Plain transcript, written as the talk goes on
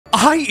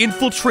I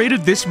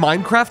infiltrated this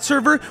Minecraft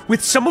server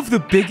with some of the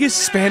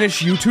biggest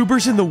Spanish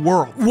YouTubers in the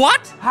world.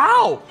 What?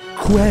 How?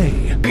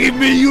 Quay. Give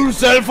me your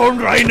cell phone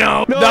right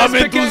now. No,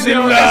 Dame tu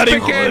celular, hijo de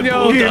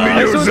puta. Give me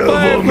your cell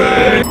phone,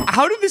 man.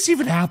 How did this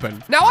even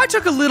happen? Now, I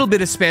took a little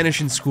bit of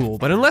Spanish in school,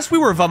 but unless we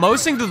were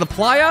vamosing to the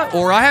playa,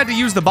 or I had to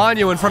use the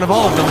baño in front of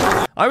all of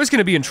them, I was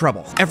gonna be in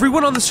trouble.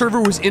 Everyone on the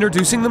server was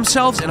introducing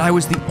themselves, and I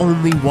was the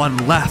only one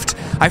left.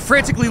 I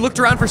frantically looked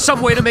around for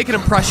some way to make an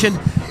impression,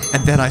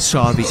 and then I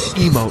saw the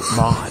emote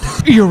mod.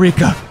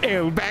 Eureka!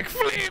 El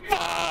backflip!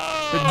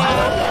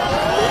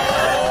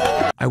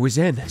 I was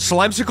in.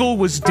 Slimecicle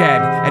was dead,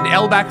 and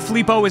Elback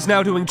Flipo is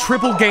now doing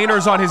triple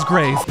gainers on his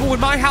grave. But when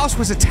my house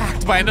was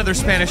attacked by another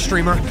Spanish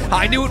streamer,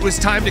 I knew it was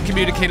time to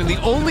communicate in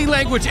the only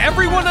language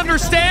everyone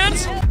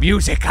understands,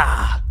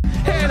 Musica.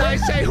 And I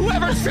say,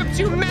 whoever stripped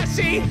you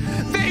messy,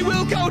 they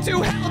will go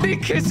to hell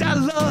because I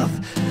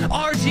love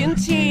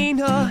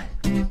Argentina.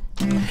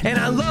 And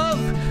I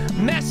love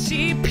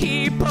messy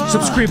people.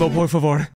 Subscribo, por favor.